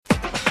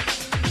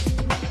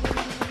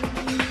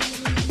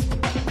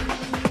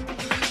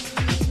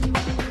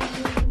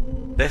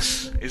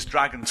This is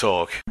Dragon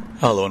Talk.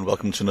 Hello and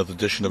welcome to another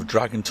edition of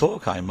Dragon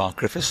Talk. I'm Mark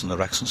Griffiths from the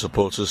Wrexham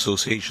Supporters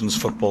Association's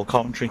football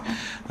commentary,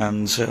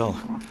 and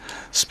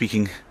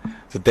speaking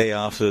the day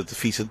after the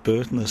defeat at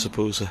Burton, I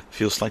suppose I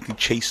feel slightly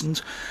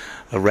chastened.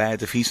 A rare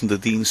defeat under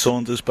Dean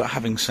Saunders, but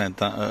having said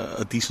that,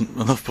 a decent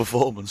enough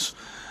performance,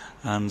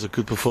 and a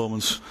good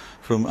performance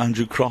from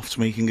Andrew Crofts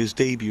making his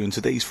debut. And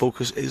today's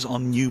focus is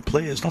on new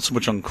players, not so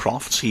much on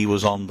Crofts. He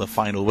was on the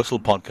Final Whistle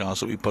podcast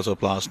that we put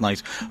up last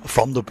night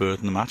from the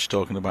Burton match,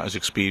 talking about his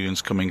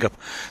experience coming up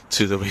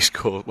to the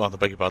racecourse, well, I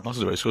beg your pardon, not to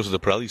the racecourse, to the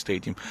Pirelli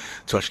Stadium,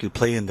 to actually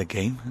play in the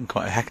game, and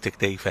quite a hectic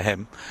day for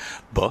him.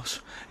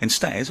 But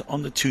instead,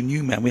 on the two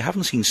new men we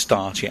haven't seen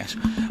start yet,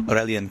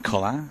 Aurélien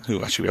Collin,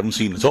 who actually we haven't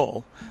seen at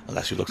all,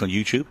 unless you looked on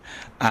YouTube,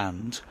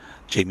 and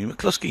Jamie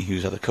McCluskey,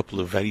 who's had a couple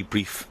of very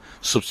brief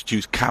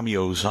substitute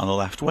cameos on the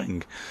left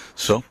wing.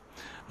 So,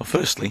 well,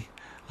 firstly,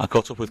 I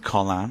caught up with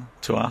Collin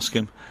to ask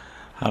him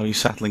how he's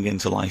settling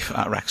into life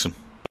at Wrexham.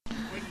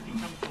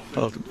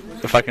 Well,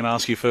 if I can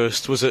ask you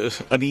first, was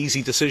it an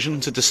easy decision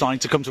to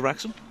decide to come to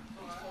Wrexham?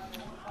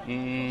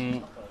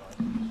 No,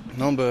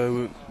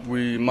 but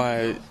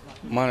my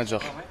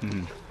manager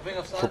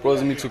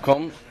proposed me to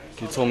come.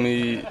 He told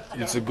me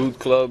it's a good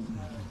club.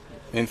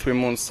 In 3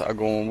 months, I'm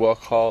going to work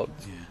hard.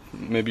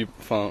 Maybe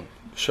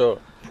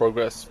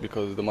progress,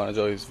 because the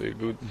manager is very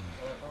good.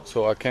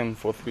 So I came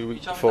for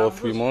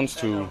 3 months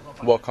to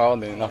work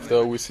hard, and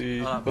after we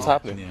see what's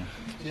happening.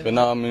 But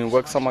now I'm in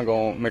Wrexham. I'm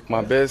going to make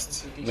my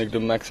best, make the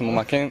maximum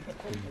I can,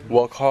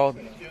 work hard,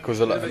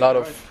 because a lot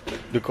of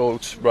the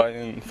coach,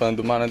 Brian,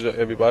 the manager,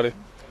 everybody,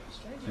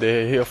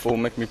 they're here for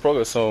make me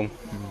progress. So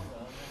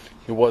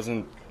it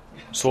wasn't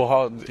so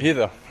hard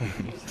either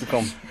to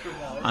come.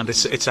 And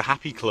it's a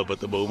happy club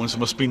at the moment. It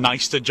must be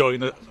nice to join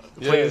the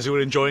players who are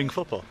enjoying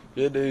football.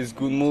 Yeah, there is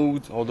good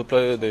mood. All the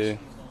players,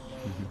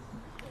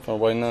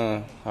 from right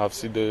now, I've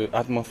seen the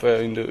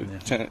atmosphere in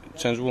the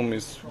change room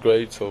is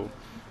great. So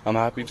I'm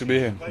happy to be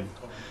here.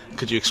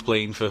 Could you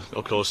explain, for,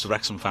 of course, the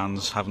Wrexham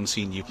fans haven't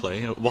seen you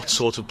play, what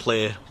sort of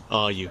player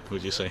are you,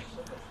 would you say?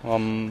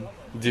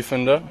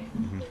 Defender,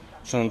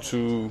 trying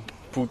to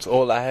put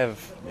all I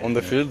have on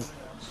the field,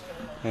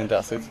 and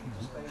that's it.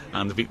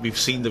 And we've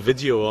seen the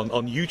video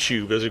on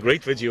YouTube. There's a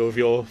great video of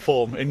your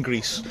form in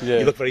Greece. Yeah.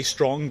 You look very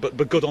strong, but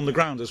good on the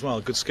ground as well.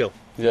 Good skill.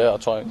 Yeah, I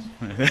tried.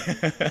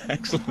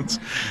 Excellent.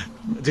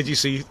 Did you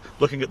see,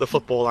 looking at the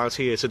football out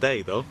here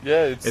today, though?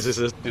 Yeah,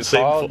 it's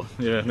same hard.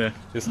 Yeah.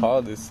 It's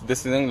hard. This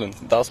is England.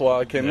 That's why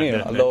I came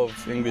here. I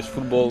love English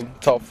football,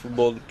 top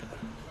football.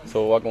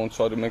 So I'm going to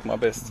try to make my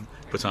best.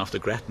 But after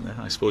Gretna,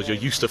 I suppose you're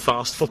used to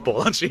fast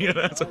football, aren't you?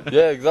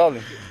 Yeah,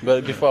 exactly.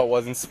 But before I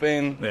was in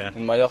Spain, Yeah.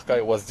 in Mallorca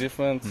it was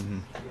different,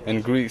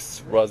 and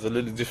Greece was a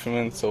little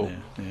different. So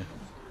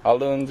I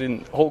learned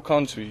in whole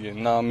country,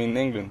 and now I'm in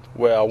England,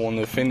 where I want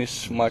to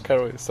finish my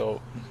career. So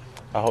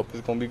I hope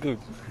it's going to be good.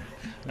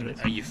 And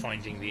are you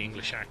finding the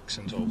English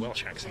accent, or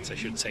Welsh accent I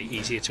should say,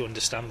 easier to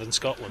understand than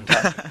Scotland?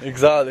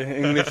 Exactly,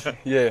 English.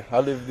 Yeah, I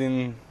lived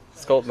in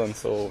Scotland,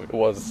 so it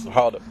was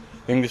harder.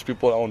 English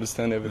people, I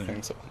understand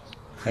everything, so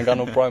I got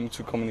no problem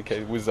to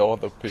communicate with the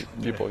other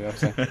people, you know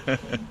what I'm saying?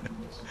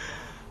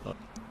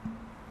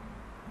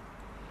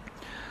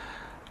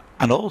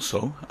 And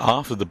also,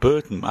 after the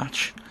Burton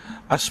match,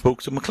 I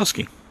spoke to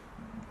McCluskey.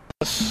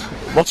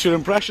 What's your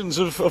impressions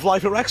of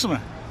life at Wrexham?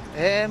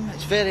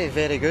 It's very,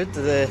 very good.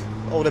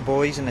 All the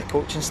boys and the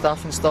coaching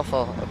staff and stuff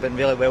have been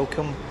really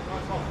welcome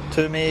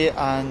to me,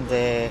 and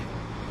the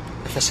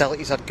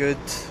facilities are good.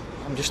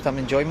 I'm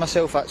enjoying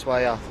myself. That's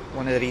why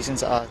one of the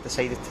reasons that I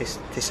decided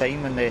to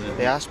sign when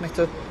they asked me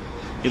to.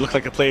 You look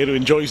like a player who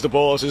enjoys the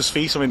ball at his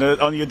feet. I mean,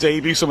 on your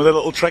debut, some of the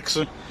little tricks.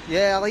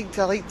 Yeah, I like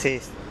to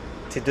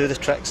do the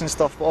tricks and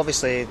stuff, but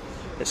obviously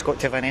it's got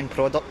to have an end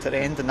product at the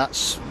end, and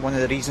that's one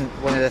of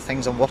the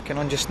things I'm working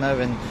on just now.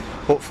 And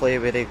hopefully,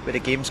 with the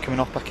games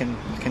coming up, I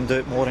can do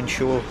it more and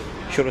show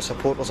the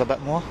supporters a bit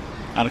more.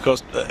 And of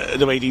course,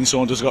 the way Dean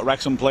Saunders got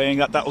Wrexham playing,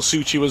 that'll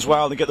suit you as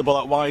well. To get the ball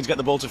out wide, get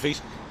the ball to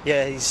feet.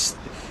 Yeah, he's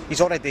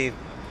already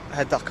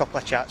had a couple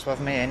of chats with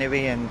me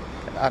anyway, and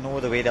I know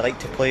the way they like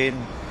to play, and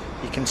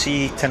you can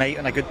see tonight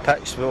on a good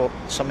pitch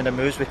some of the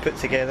moves we put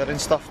together and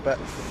stuff, but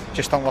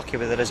just unlucky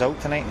with the result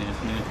tonight.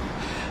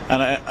 And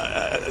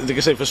like I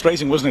say,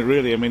 frustrating, wasn't it,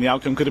 really? I mean, the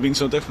outcome could have been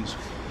so different.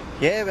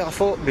 Yeah, well, I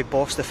thought we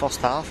bossed the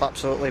first half,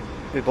 absolutely.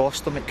 We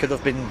bossed them. It could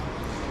have been,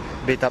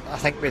 I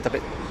think we had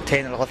about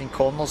 10 or 11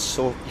 corners,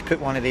 so you put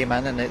one of them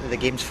in and the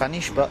game's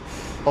finished, but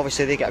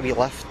obviously they get a wee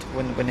lift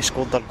when they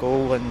scored their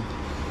goal, and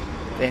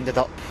they ended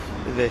up,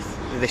 they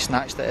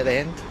snatched it at the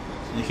end.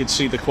 You can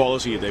see the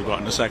quality they've got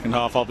in the second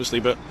half, obviously,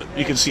 but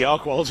you can see our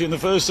quality in the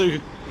first two.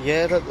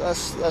 Yeah,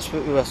 that's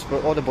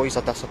what all the boys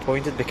are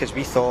disappointed, because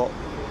we thought,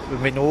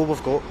 we know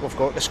we've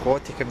got the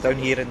squad to come down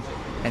here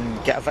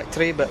and get a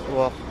victory, but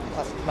we're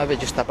maybe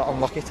just a bit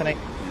unlucky tonight.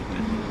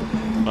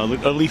 Well,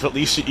 at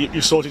least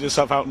you've sorted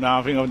yourself out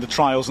now, the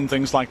trials and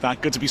things like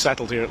that. Good to be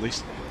settled here, at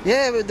least.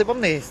 Yeah, they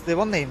weren't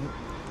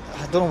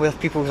I don't know where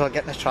people are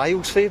getting the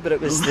trials for, but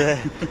it was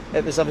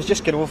I was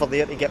just going over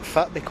there to get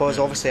fit because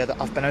obviously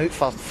I've been out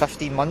for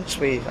 15 months.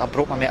 I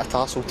broke my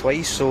metatarsal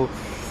twice, so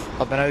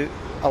I've been out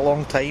a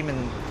long time,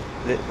 and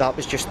that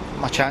was just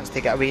my chance to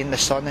get away in the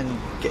sun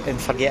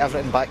and forget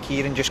everything back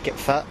here and just get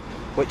fit,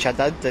 which I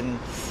did. And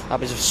I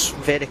was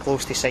very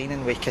close to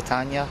signing with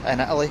Catania in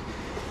Italy,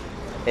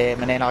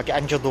 and then I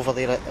got injured over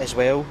there as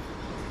well.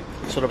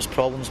 So there was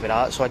problems with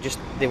that. So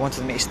they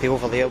wanted me to stay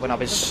over there when I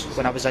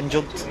was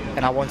injured,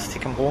 and I wanted to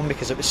come home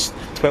because it was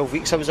 12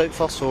 weeks I was out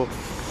for. So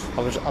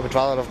I would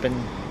rather have been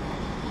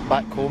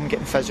back home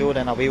getting physio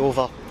than away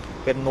over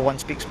where no one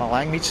speaks my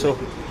language. So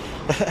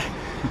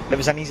it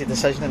was an easy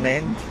decision in the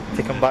end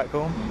to come back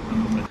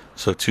home.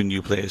 So 2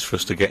 new players for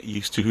us to get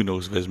used to. Who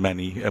knows if there's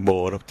many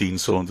more up Dean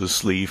Saunders'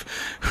 sleeve.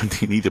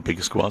 They need a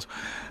bigger squad,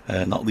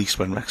 not least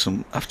when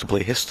Wrexham have to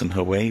play Histon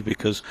away,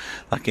 because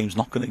that game's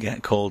not going to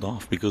get called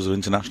off because of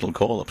international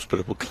call-ups, but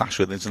it will clash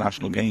with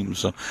international games.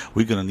 So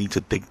we're going to need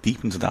to dig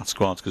deep into that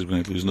squad because we're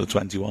going to lose another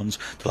 21s,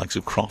 the likes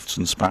of Crofts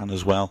and Span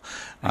as well.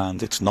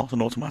 And it's not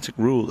an automatic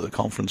rule that the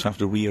conference have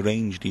to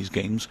rearrange these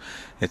games.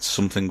 It's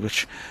something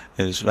which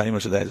is very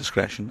much at their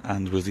discretion,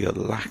 and with the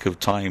lack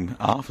of time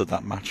after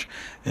that match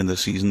in the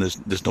season,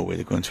 there's no way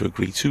they're going to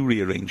agree to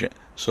rearrange it.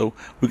 So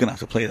we're going to have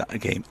to play that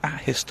game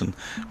at Histon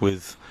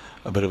with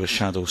a bit of a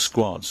shadow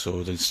squad.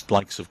 So the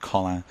likes of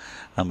Colin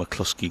and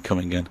McCluskey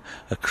coming in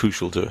are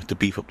crucial to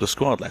beef up the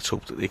squad. Let's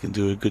hope that they can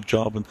do a good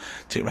job and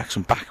take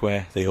Wrexham back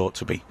where they ought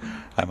to be.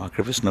 I'm Mark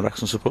Griffiths in the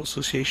Wrexham Support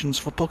Association's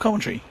football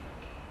commentary.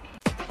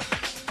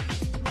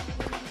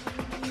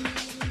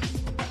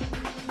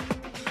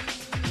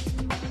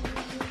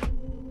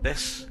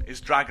 This is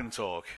Dragon Talk.